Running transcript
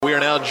we are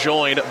now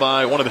joined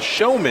by one of the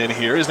showmen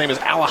here. His name is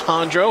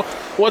Alejandro.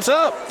 What's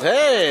up?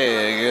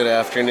 Hey, good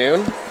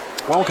afternoon.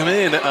 Welcome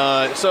in.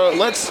 So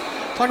let's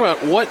talk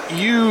about what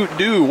you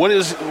do. What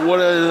is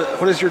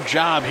your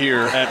job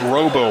here at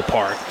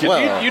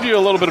ROBOPARK? You do a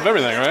little bit of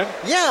everything, right?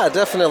 Yeah,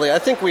 definitely. I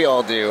think we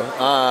all do.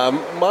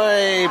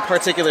 My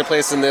particular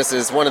place in this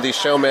is one of the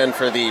showmen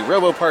for the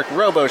ROBOPARK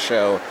Robo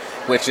Show,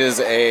 which is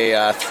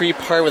a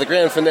 3-part with a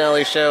grand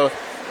finale show.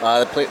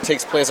 It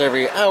takes place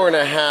every hour and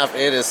a half.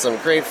 It is some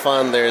great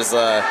fun. There's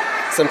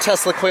some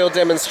Tesla coil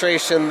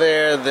demonstration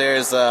there.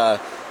 There's a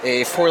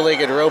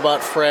 4-legged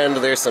robot friend.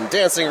 There's some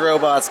dancing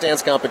robots,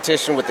 dance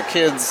competition with the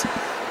kids.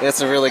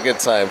 It's a really good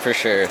time, for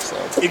sure.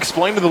 So.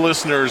 Explain to the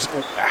listeners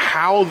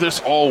how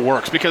this all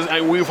works, because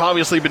we've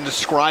obviously been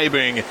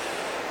describing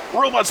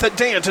robots that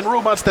dance and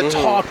robots that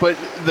talk, but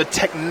the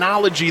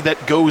technology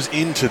that goes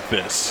into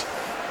this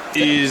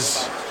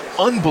is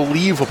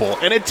unbelievable.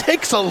 And it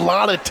takes a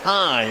lot of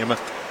time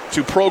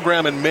to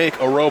program and make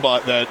a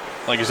robot that,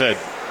 like you said,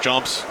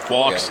 jumps,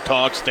 walks,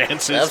 talks,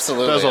 dances,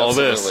 does all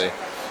this.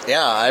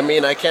 Yeah, I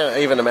mean, I can't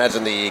even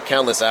imagine the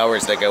countless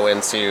hours that go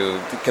into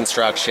the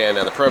construction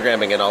and the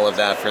programming and all of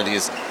that for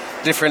these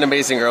different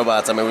amazing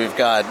robots. I mean, we've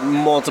got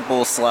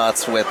multiple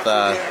slots with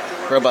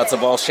robots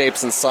of all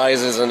shapes and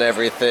sizes and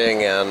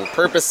everything and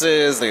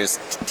purposes. There's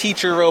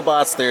teacher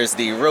robots, there's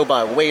the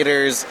robot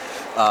waiters,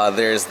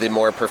 there's the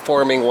more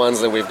performing ones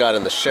that we've got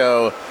in the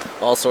show.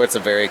 All sorts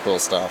of very cool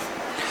stuff.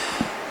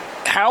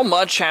 How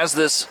much has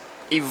this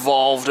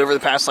evolved over the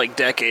past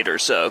decade or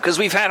so? Because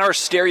we've had our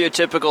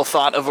stereotypical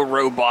thought of a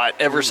robot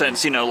ever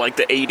since, the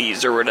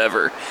 80s or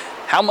whatever.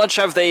 How much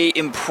have they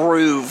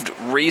improved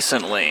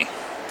recently?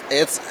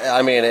 It's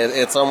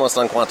almost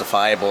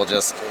unquantifiable,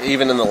 just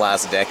even in the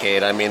last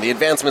decade. I mean, the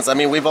advancements,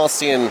 we've all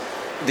seen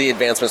the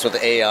advancements with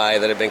AI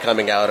that have been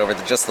coming out over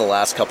just the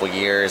last couple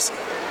years.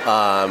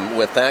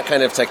 With that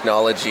kind of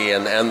technology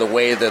and the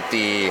way that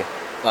the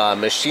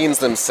machines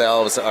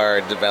themselves are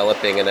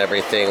developing and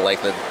everything,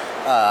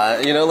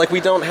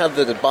 we don't have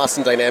the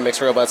Boston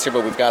Dynamics robots here,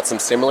 but we've got some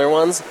similar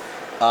ones.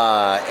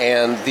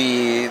 And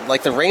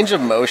the range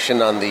of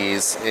motion on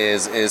these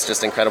is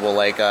just incredible.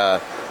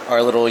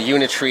 Our little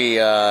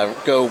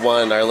Unitree Go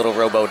 1, our little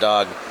Robo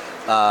Dog,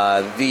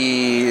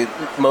 the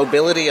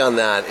mobility on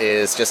that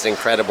is just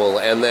incredible.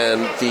 And then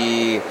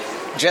the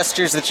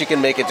gestures that you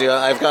can make it do,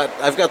 I've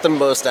got the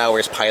most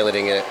hours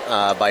piloting it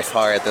by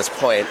far at this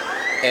point.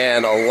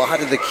 And a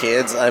lot of the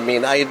kids, I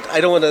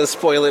don't want to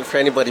spoil it for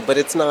anybody, but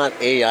it's not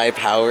AI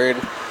powered.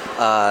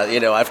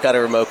 I've got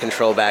a remote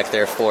control back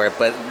there for it,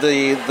 but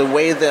the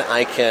way that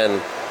I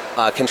can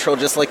control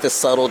just the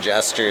subtle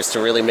gestures to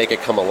really make it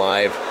come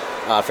alive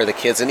for the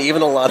kids, and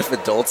even a lot of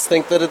adults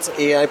think that it's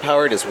AI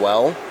powered as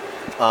well.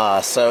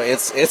 So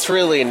it's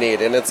really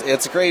neat, and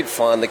it's great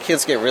fun. The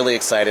kids get really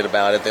excited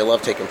about it. They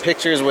love taking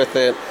pictures with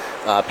it,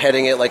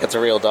 petting it like it's a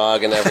real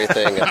dog and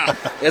everything.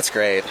 It's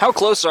great. How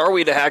close are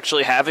we to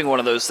actually having one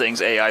of those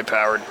things AI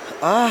powered?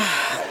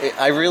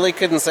 I really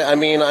couldn't say.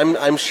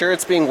 I'm sure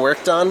it's being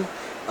worked on,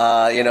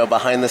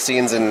 behind the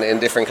scenes in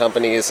different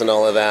companies and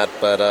all of that,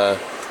 but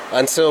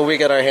until we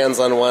get our hands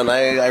on one,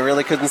 I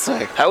really couldn't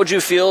say. How would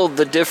you feel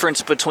the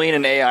difference between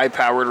an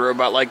AI-powered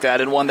robot like that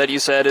and one that you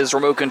said is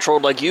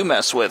remote-controlled like you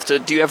mess with?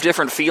 Do you have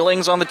different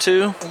feelings on the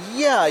two?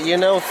 Yeah,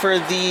 for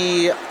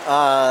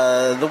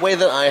the way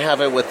that I have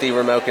it with the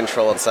remote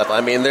control and stuff,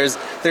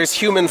 there's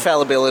human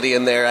fallibility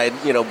in there. I,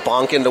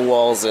 bonk into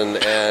walls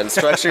and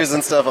structures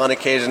and stuff on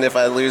occasion if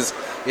I lose,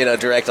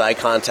 direct eye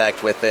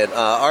contact with it.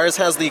 Ours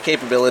has the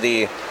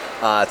capability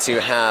to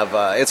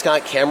have, it's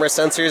got camera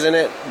sensors in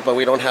it, but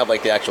we don't have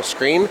the actual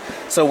screen,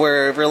 so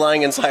we're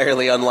relying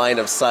entirely on line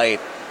of sight,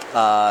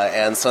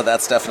 and so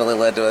that's definitely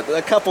led to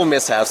a couple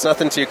mishaps.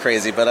 Nothing too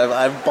crazy, but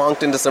I've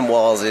bonked into some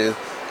walls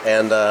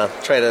and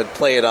try to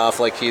play it off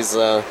like he's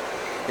a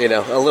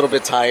little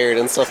bit tired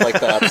and stuff like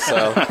that.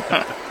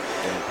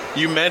 So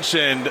you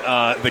mentioned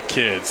the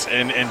kids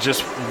and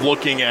just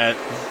looking at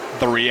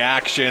the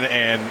reaction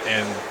and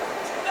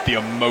the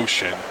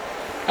emotion.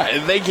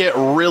 They get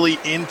really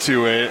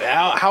into it.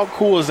 How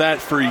cool is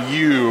that for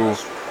you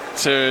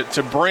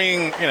to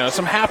bring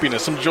some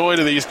happiness, some joy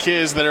to these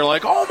kids that are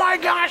like, oh my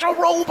gosh, a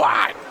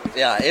robot?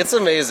 Yeah, it's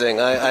amazing.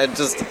 I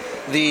just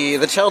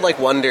the childlike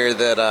wonder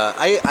that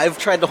I've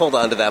tried to hold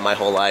on to that my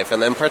whole life,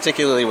 and then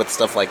particularly with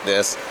stuff like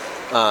this,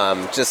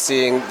 just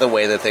seeing the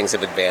way that things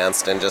have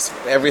advanced and just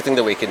everything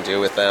that we can do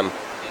with them.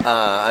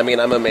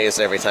 I'm amazed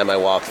every time I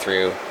walk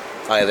through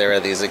either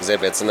of these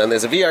exhibits. And then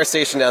there's a VR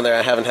station down there.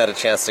 I haven't had a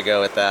chance to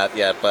go with that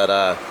yet,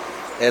 but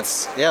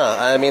just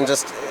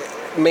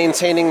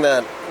maintaining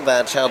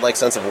that childlike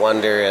sense of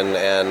wonder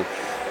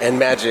and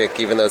magic,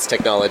 even though it's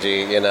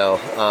technology,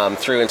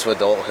 through into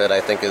adulthood,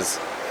 I think is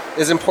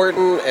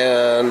important,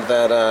 and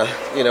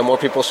that more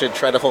people should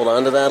try to hold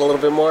on to that a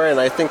little bit more. And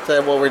I think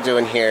that what we're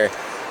doing here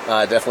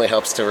definitely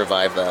helps to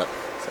revive that.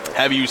 So.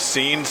 Have you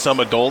seen some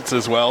adults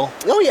as well?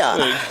 Oh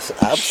yeah,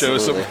 absolutely. Show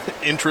some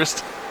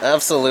interest.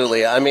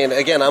 Absolutely.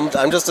 Again,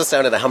 I'm just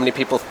astounded at how many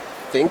people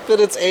think that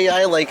it's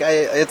AI.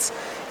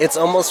 It's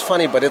almost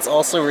funny, but it's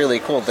also really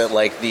cool that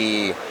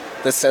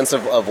the sense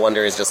of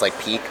wonder is just like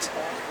peaked.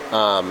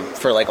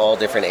 For like all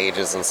different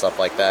ages and stuff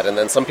like that. And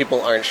then some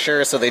people aren't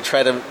sure, so they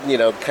try to,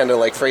 kind of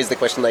like phrase the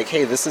question like,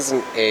 hey, this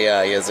isn't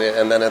AI, is it?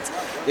 And then it's,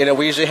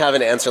 we usually have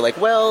an answer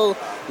like, well,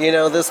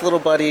 this little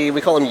buddy,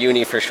 we call him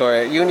Uni for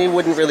short. Uni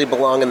wouldn't really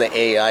belong in the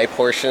AI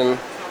portion,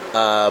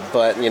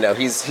 but,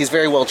 he's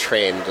very well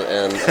trained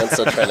and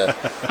so trying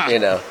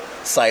to,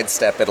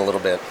 sidestep it a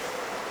little bit.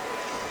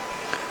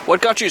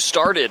 What got you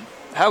started?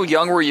 How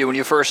young were you when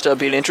you first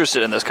being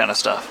interested in this kind of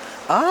stuff?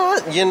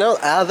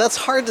 That's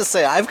hard to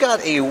say. I've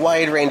got a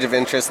wide range of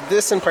interests.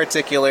 This in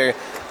particular,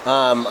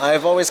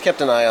 I've always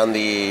kept an eye on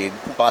the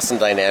Boston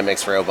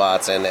Dynamics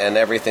robots and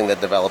everything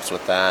that develops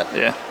with that.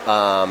 Yeah.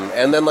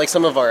 And then like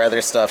some of our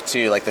other stuff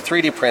too, like the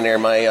 3D printer.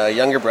 My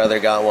younger brother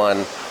got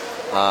one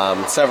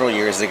several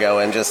years ago,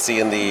 and just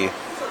seeing the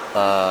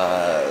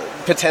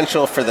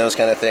potential for those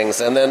kind of things.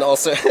 And then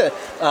also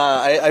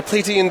I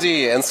play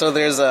D&D, and so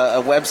there's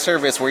a web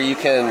service where you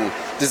can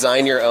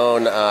design your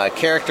own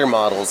character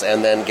models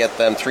and then get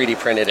them 3D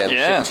printed and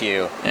shipped to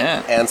you.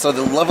 Yeah. And so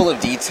the level of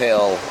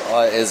detail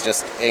is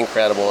just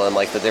incredible, and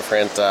like the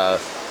different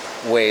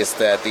ways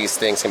that these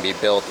things can be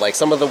built. Like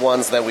some of the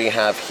ones that we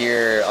have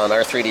here on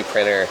our 3D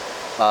printer,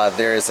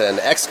 there's an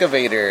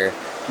excavator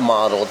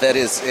model that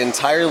is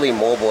entirely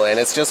mobile, and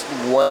it's just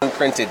one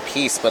printed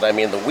piece, but I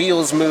mean the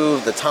wheels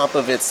move, the top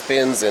of it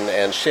spins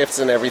and shifts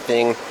and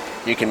everything.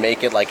 You can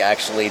make it like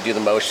actually do the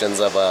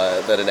motions of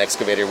that an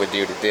excavator would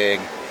do to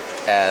dig,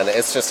 and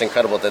it's just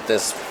incredible that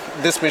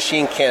this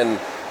machine can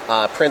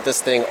print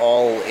this thing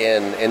all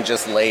in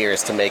just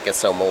layers to make it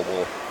so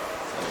mobile.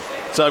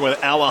 Talking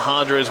with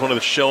Alejandro, is one of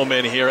the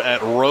showmen here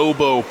at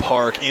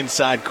ROBOPARK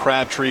inside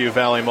Crabtree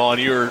Valley Mall. And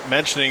you were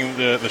mentioning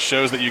the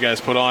shows that you guys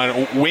put on.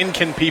 When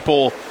can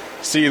people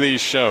see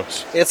these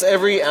shows? It's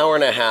every hour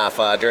and a half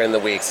during the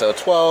week. So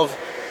 12,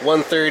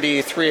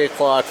 1:30, 3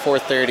 o'clock,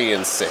 4:30,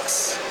 and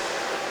 6.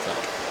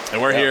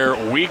 And we're here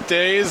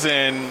weekdays,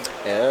 and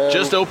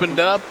just opened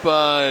up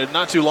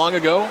not too long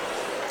ago.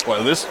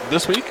 What,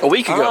 this week? A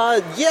week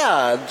ago.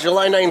 Yeah,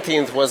 July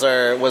 19th was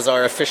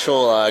our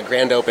official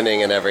grand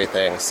opening and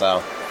everything.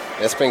 So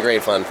it's been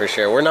great fun for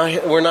sure.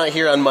 We're not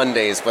here on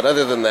Mondays, but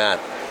other than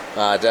that,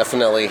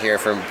 definitely here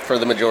for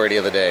the majority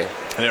of the day.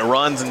 And it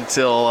runs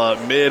until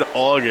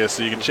mid-August,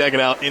 so you can check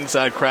it out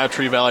inside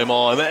Crabtree Valley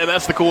Mall. And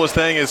that's the coolest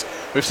thing is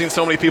we've seen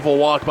so many people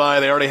walk by.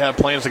 They already have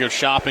plans to go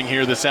shopping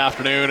here this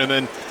afternoon, and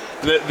then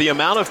the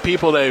amount of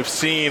people they've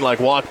seen like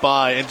walk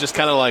by and just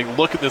kind of like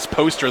look at this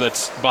poster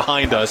that's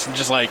behind us and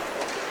just like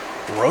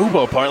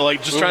ROBOPARK,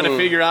 like just trying to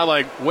figure out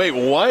like, wait,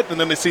 what? And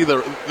then they see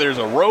there's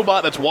a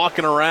robot that's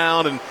walking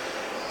around, and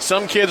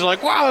some kids are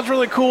like, wow, that's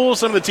really cool.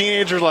 Some of the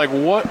teenagers are like,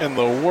 what in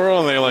the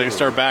world? And they like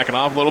start backing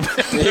off a little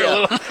bit. They're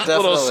a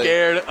little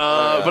scared.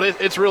 But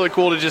it's really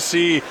cool to just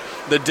see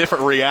the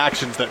different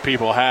reactions that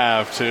people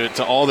have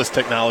to all this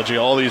technology,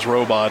 all these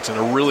robots, and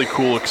a really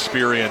cool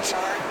experience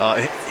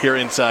here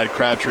inside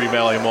Crabtree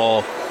Valley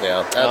Mall.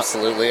 Yeah,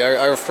 absolutely.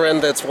 Our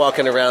friend that's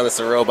walking around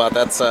that's a robot,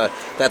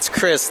 that's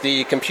Chris,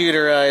 the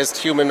computerized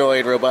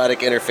humanoid robotic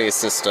interface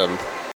system.